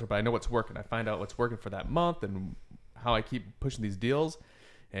good realtor, but I know what's working. I find out what's working for that month and how I keep pushing these deals.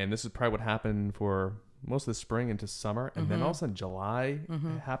 And this is probably what happened for most of the spring into summer, and then all of a sudden July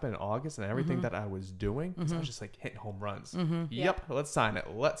it happened in August, and everything that I was doing, I was just like hitting home runs. Yep, let's sign it.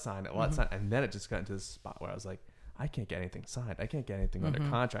 Let's sign it. Let's sign it. And then it just got into this spot where I was like, I can't get anything signed. I can't get anything under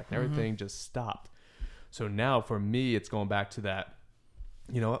contract, and everything just stopped. So now for me, it's going back to that,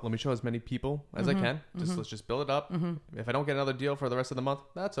 you know what, let me show as many people as I can. Let's just build it up. If I don't get another deal for the rest of the month,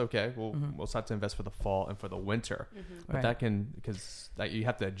 that's okay. We'll start to invest for the fall and for the winter. But Right. that can, because that you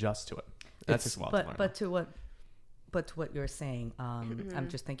have to adjust to it. That takes a while to learn. But to what you're saying, I'm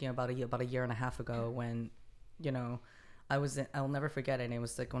just thinking about a year and a half ago when, you know, I'll never forget it. And it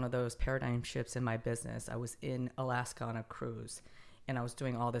was like one of those paradigm shifts in my business. I was in Alaska on a cruise, and I was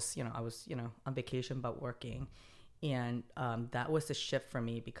doing all this, you know, I was, you know, on vacation but working. And that was a shift for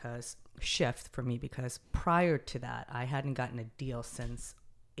me because prior to that, I hadn't gotten a deal since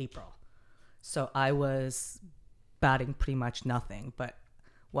April. So I was batting pretty much nothing. But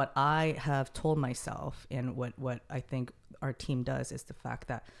what I have told myself, and what I think our team does, is the fact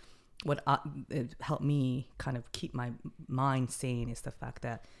that it helped me kind of keep my mind sane is the fact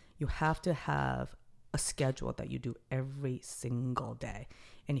that you have to have a schedule that you do every single day.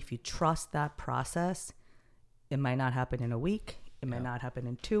 And if you trust that process, it might not happen in a week. It might not happen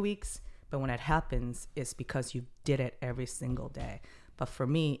in 2 weeks. But when it happens, it's because you did it every single day. But for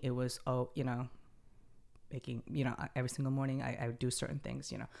me, it was, making, you know, every single morning I would do certain things,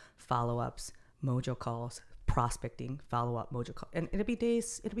 you know, follow-ups, mojo calls, prospecting, follow-up, mojo call. And it'd be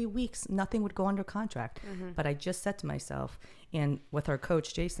days, it'd be weeks, nothing would go under contract. But I just said to myself, and with our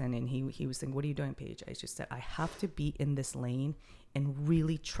coach, Jason, and he was saying, what are you doing, Paige? I just said, I have to be in this lane and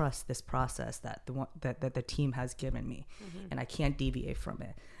really trust this process that the team has given me, and I can't deviate from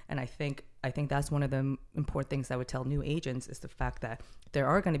it. And I think that's one of the important things I would tell new agents is the fact that there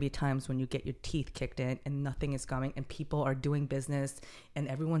are going to be times when you get your teeth kicked in and nothing is coming, and people are doing business and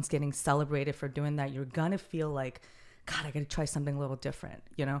everyone's getting celebrated for doing that. You're gonna feel like, God, I got to try something a little different,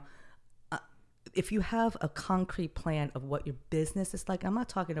 you know. If you have a concrete plan of what your business is like, I'm not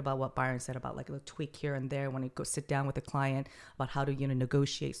talking about what Byron said about like a little tweak here and there when you go sit down with a client about how to, you know,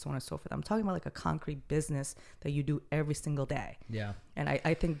 negotiate, so on and so forth. I'm talking about like a concrete business that you do every single day. Yeah. And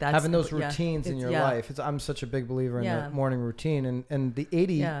I think that's having those routines in your life. I'm such a big believer in the morning routine, and the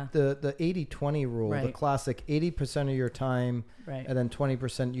 80-20 rule, the classic 80% of your time, and then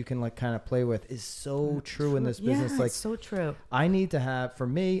 20% you can like kind of play with, is so true in this business. Like, it's so true. I need to have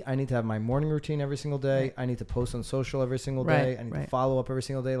my morning routine every single day. I need to post on social every single day. I need to follow up every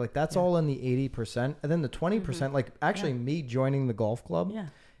single day. Like that's all in the 80%, and then the 20%, like actually me joining the golf club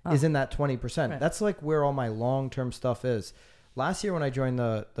is in that 20%. That's like where all my long-term stuff is. Last year when I joined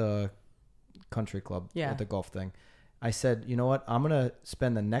the country club at the golf thing, I said, you know what? I'm going to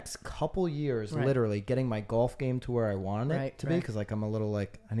spend the next couple years literally getting my golf game to where I want it to be. Because like I'm a little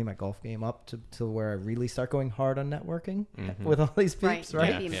like, I need my golf game up to where I really start going hard on networking with all these peeps,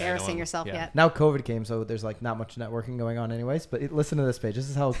 right? Can't be embarrassing yourself yet. Now COVID came, so there's like not much networking going on anyways. But listen to this, Paige. This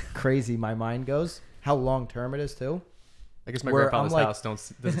is how crazy my mind goes. How long term it is too. I guess my grandfather's house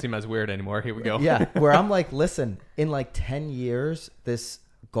doesn't seem as weird anymore. Here we go. Yeah, where I'm like, listen, in like 10 years, this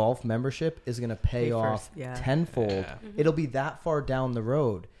golf membership is going to pay off tenfold. Yeah. It'll be that far down the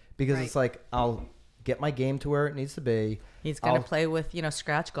road because it's like, I'll get my game to where it needs to be. He's going to play with, you know,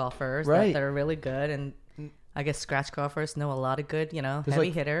 scratch golfers that are really good. And I guess scratch golfers know a lot of good, you know, there's heavy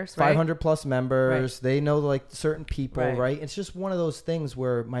hitters. 500 plus members. They know like certain people, right? It's just one of those things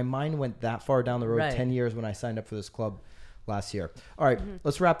where my mind went that far down the road 10 years when I signed up for this club last year. All right,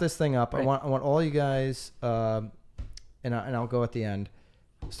 let's wrap this thing up. I want all you guys, and I'll go at the end.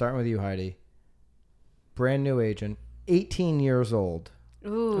 Starting with you, Heidi. Brand new agent, 18 years old.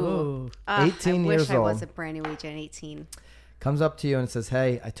 Ooh. 18 years old. I wish I was a brand new agent, 18. Comes up to you and says,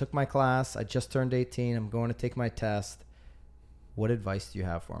 hey, I took my class. I just turned 18. I'm going to take my test. What advice do you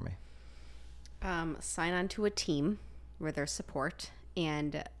have for me? Sign on to a team where there's support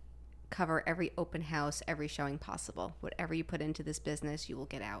and cover every open house, every showing possible. Whatever you put into this business, you will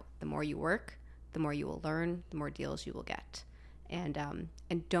get out. The more you work, the more you will learn, the more deals you will get. And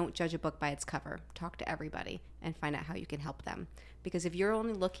don't judge a book by its cover. Talk to everybody and find out how you can help them. Because if you're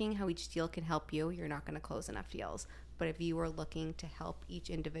only looking how each deal can help you, you're not going to close enough deals. But if you are looking to help each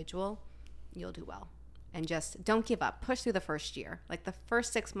individual, you'll do well. And just don't give up. Push through the first year. Like the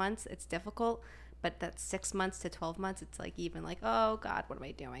first 6 months, it's difficult. But that 6 months to 12 months, it's like even like, oh God, what am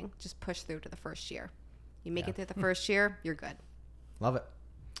I doing? Just push through to the first year. You make it through the first year, you're good. Love it.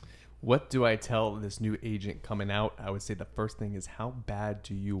 What do I tell this new agent coming out? I would say the first thing is, how bad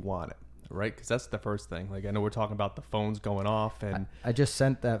do you want it? Right? Because that's the first thing. Like, I know we're talking about the phones going off, and I just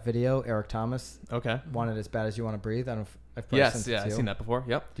sent that video. Eric Thomas okay, wanted as bad as you want to breathe. I don't know if I've probably yes, sent it yeah, to I've you. seen that before.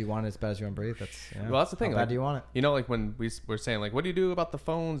 Yep. Do you want it as bad as you want to breathe? That's Well, that's the thing. How bad Like, do you want it? You know, like when we're saying, like, what do you do about the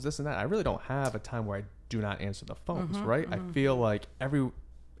phones, this and that? I really don't have a time where I do not answer the phones, right? I feel like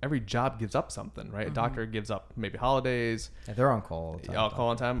every job gives up something, right? A doctor gives up maybe holidays. Yeah, they're on call all the time. I'll call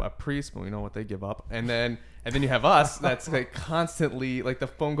on time. A priest, well, we know what they give up. And then you have us. That's like constantly, like, the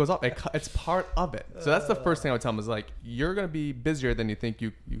phone goes up. It's part of it. So that's the first thing I would tell them is, like, you're going to be busier than you think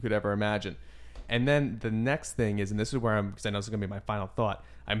you could ever imagine. And then the next thing is, and this is where because I know this is going to be my final thought,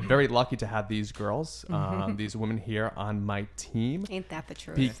 I'm very lucky to have these girls, these women here on my team. Ain't that the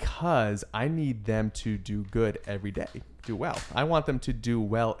truth? Because I need them to do good every day, do well. I want them to do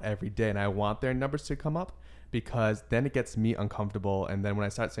well every day, and I want their numbers to come up, because then it gets me uncomfortable. And then when I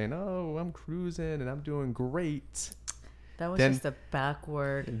start saying, oh, I'm cruising and I'm doing great, That was Then- just a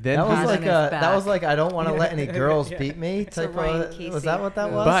backward. then That was Pat like on his that was back. like I don't want to let any girls beat me It's a type Ryan of. Casey Was that what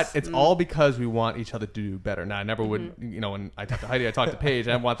that was? But it's all because we want each other to do better. Now, I never would, when I talk to Heidi, I talk to Paige,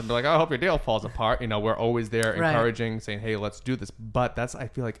 I want them to be like, oh, I hope your deal falls apart. We're always there Right. encouraging, saying, hey, let's do this. But that's, I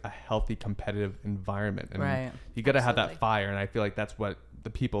feel like, a healthy competitive environment. And Right. you got to have that Absolutely. fire. And I feel like that's what the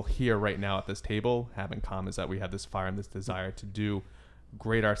people here right now at this table have in common, is that we have this fire and this desire to do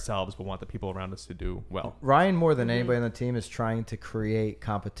great ourselves, but want the people around us to do well. Ryan, more than anybody on the team, is trying to create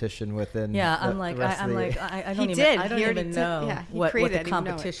competition within. Yeah, the- I'm the like, rest of I'm the- like, I don't He even, did. I don't He already even did. know Yeah, he what created the it. I didn't even know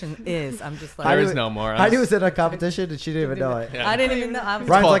it. competition is. I'm just like, There Heidi is was- no more. Heidi was in a competition and she didn't even know it. Yeah. I didn't even know. I'm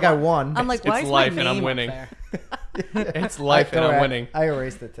Ryan's called- like, I won. I'm like, It's why is life my and I'm name up winning. there? It's life and I'm winning. I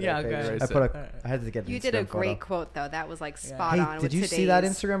erased it today. Yeah, Paige. okay. I put a. I had to get. an You did a Instagram great photo. quote, though. That was like spot Hey, on. did with you see that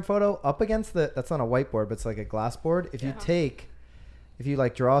today's- Instagram photo up against the? That's not a whiteboard, but it's like a glass board. If you take, if you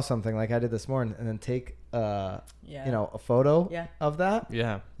like draw something like I did this morning, and then take, Yeah. a photo Yeah. of that,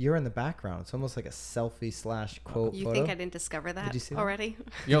 Yeah. you're in the background. It's almost like a selfie / quote You photo. think I didn't discover that Did you see that? already?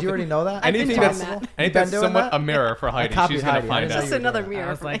 Did you already know that? I've been Anything doing that's, that. You've anything been that's doing somewhat that? a mirror for Heidi, copied she's going Heidi. to I find didn't know out. Just you were another doing mirror. I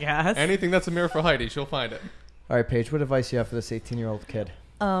was for like, me. yes. Anything that's a mirror for Heidi, she'll find it. All right, Paige. What advice do you have for this 18-year-old kid?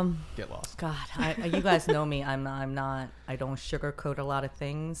 Get lost. God, you guys know me. I don't sugarcoat a lot of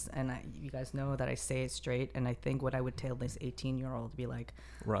things, and you guys know that I say it straight. And I think what I would tell this 18-year-old be like,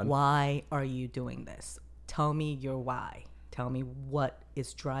 Run. why are you doing this? Tell me your why. Tell me what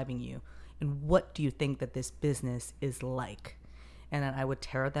is driving you, and what do you think that this business is like? And then I would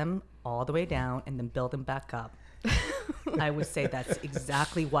tear them all the way down and then build them back up. I would say that's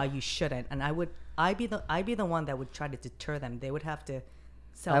exactly why you shouldn't. And I'd be the one that would try to deter them. They would have to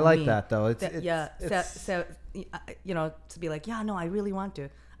sell I like me. that though. It's So to be like, yeah, no, I really want to,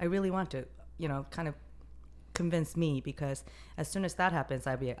 kind of convince me, because as soon as that happens,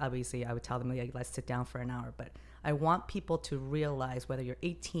 I would tell them, like, let's sit down for an hour. But I want people to realize, whether you're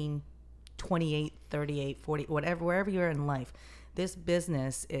 18, 28, 38, 40, whatever, wherever you're in life, this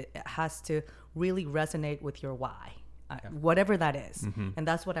business, it has to really resonate with your why, whatever that is. And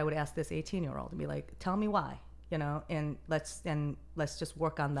that's what I would ask this 18-year-old, to be like, tell me why, and let's just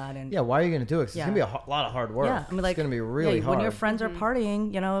work on that. And yeah. Why are you going to do it? 'Cause Yeah. it's going to be a lot of hard work. yeah, I mean, like, it's going to be really hard. when your friends are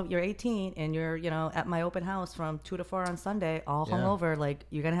partying, you're 18 and you're, at my open house from 2 to 4 on Sunday, all Yeah. hungover, like,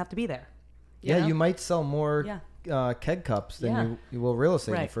 you're gonna have to be there. Yeah, know? you might sell more Yeah. keg cups than Yeah. you will real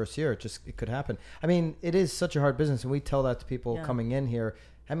estate in the Right. first year. It could happen. I mean, it is such a hard business, and we tell that to people Yeah. coming in here.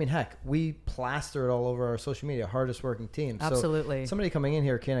 I mean, heck, we plaster it all over our social media. Hardest working team. Absolutely. So somebody coming in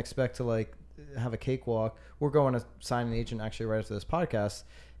here can't expect to like have a cakewalk. We're going to sign an agent actually right after this podcast,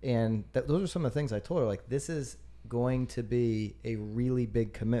 and those are some of the things I told her. Like, this is going to be a really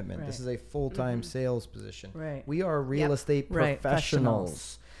big commitment. This is Right. a full-time sales position. Right. We are real estate Right.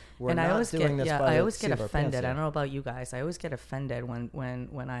 Professionals. We're And not I always doing get, this by I the always seat get of our pants offended. I here. don't know about you guys. I always get offended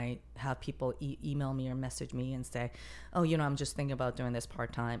when I have people email me or message me and say, "Oh, I'm just thinking about doing this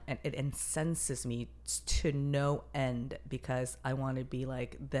part time," and it incenses me to no end, because I want to be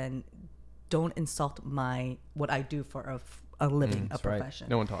like, then don't insult what I do for a living, a That's right. profession.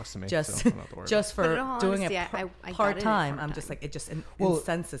 No one talks to me. Just, so I don't have to worry just But in for all doing honesty, it I got it part in time. I'm part-time. just like, it just Well,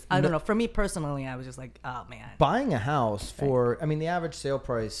 incenses. I don't know. For me personally, I was just like, oh man. Buying a house for, I mean, the average sale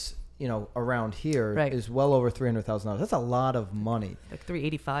price, you know, around here Right. is well over $300,000. That's a lot of money. Like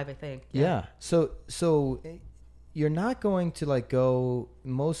 385, I think. Yeah. So you're not going to like go.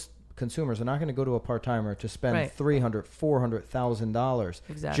 Most consumers are not going to go to a part timer to spend Right. $300,000-$400,000.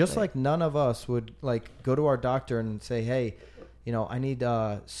 Exactly. Just like none of us would like go to our doctor and say, hey, you know, I need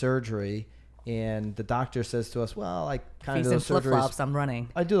surgery, and the doctor says to us, well, I kind of Fees do and those flip surgeries. flops. I'm running.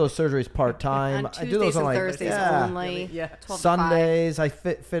 I do those surgeries part time. On I do those Tuesdays on and like Thursdays only. Yeah. 12 to 5. Sundays. I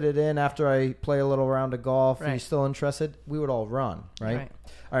fit it in after I play a little round of golf. Are you Right. still interested? We would all run, right? Right.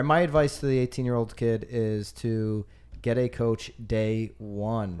 All right. My advice to the 18-year-old kid is to get a coach day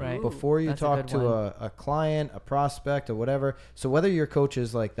one. Right. Before you That's a talk good to one. a client, a prospect, or whatever. So whether your coach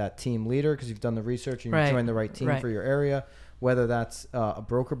is like that team leader because you've done the research and you Right. joined the right team Right. for your area, whether that's a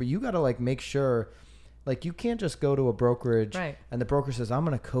broker, but you got to like make sure. Like you can't just go to a brokerage Right. and the broker says, I'm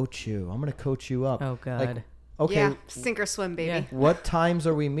going to coach you. I'm going to coach you up. Oh, God. Like, okay. Yeah, sink or swim, baby. Yeah. What times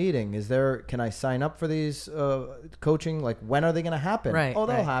are we meeting? Can I sign up for these coaching? Like, when are they going to happen? Right, Oh,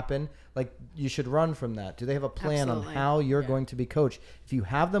 they'll right. happen. Like, you should run from that. Do they have a plan Absolutely. on how you're Yeah. going to be coached? If you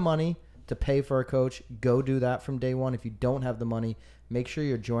have the money to pay for a coach, go do that from day one. If you don't have the money, make sure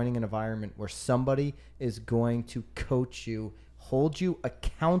you're joining an environment where somebody is going to coach you, hold you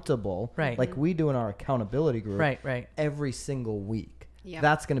accountable, Right. like we do in our accountability group, Right. every single week. Yep.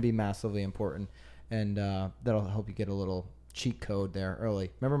 That's going to be massively important, and that'll help you get a little cheat code there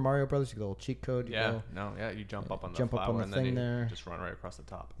early. Remember Mario Brothers? You get a little cheat code. You Yeah. go- No. Yeah. You jump up on the Jump up flower on the and then thing you there. just run right across the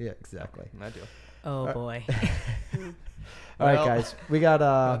top. Yeah, exactly. And I do. Oh boy. All right, Well, guys, we got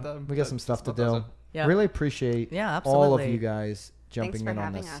that- some stuff to that does do. it. Yeah. Really appreciate Yeah, all of absolutely. you guys jumping for in on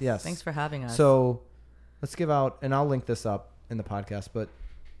having this. us. Yes, Thanks for having us. So let's give out, and I'll link this up in the podcast, but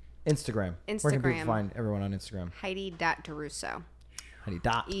Instagram. Where can people Instagram. find everyone on Instagram? Heidi.DeRusso. Heidi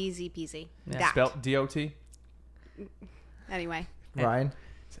Dot. Easy peasy. Yeah. Dot. Spelled D-O-T. Anyway. Ryan.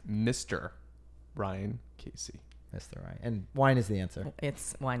 Mr. Ryan Casey. Mr. Ryan. And wine is the answer.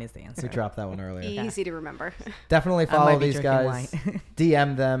 It's wine is the answer. We dropped that one earlier. Easy to remember. Definitely I follow might be these drinking guys. wine.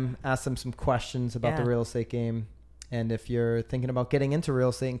 DM them. Ask them some questions about the Yeah. real estate game. And if you're thinking about getting into real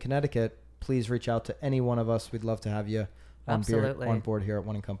estate in Connecticut, please reach out to any one of us. We'd love to have you Absolutely. on board here at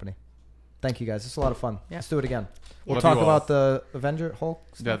One & Company. Thank you, guys. It's a lot of fun. Yeah. Let's do it again. We'll Love talk you all. about the Avenger Hulk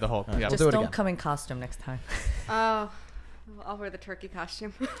stuff. Yeah, the Hulk. All right, Yeah. we'll Just do it don't again. come in costume next time. Oh, I'll wear the turkey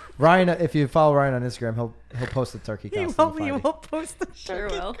costume. Ryan, if you follow Ryan on Instagram, he'll post the turkey He costume. won't, to he find it. won't post the Sure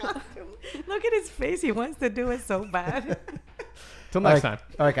turkey will. costume. Look at his face. He wants to do it so bad. Till All next right. time.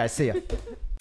 All right, guys. See ya.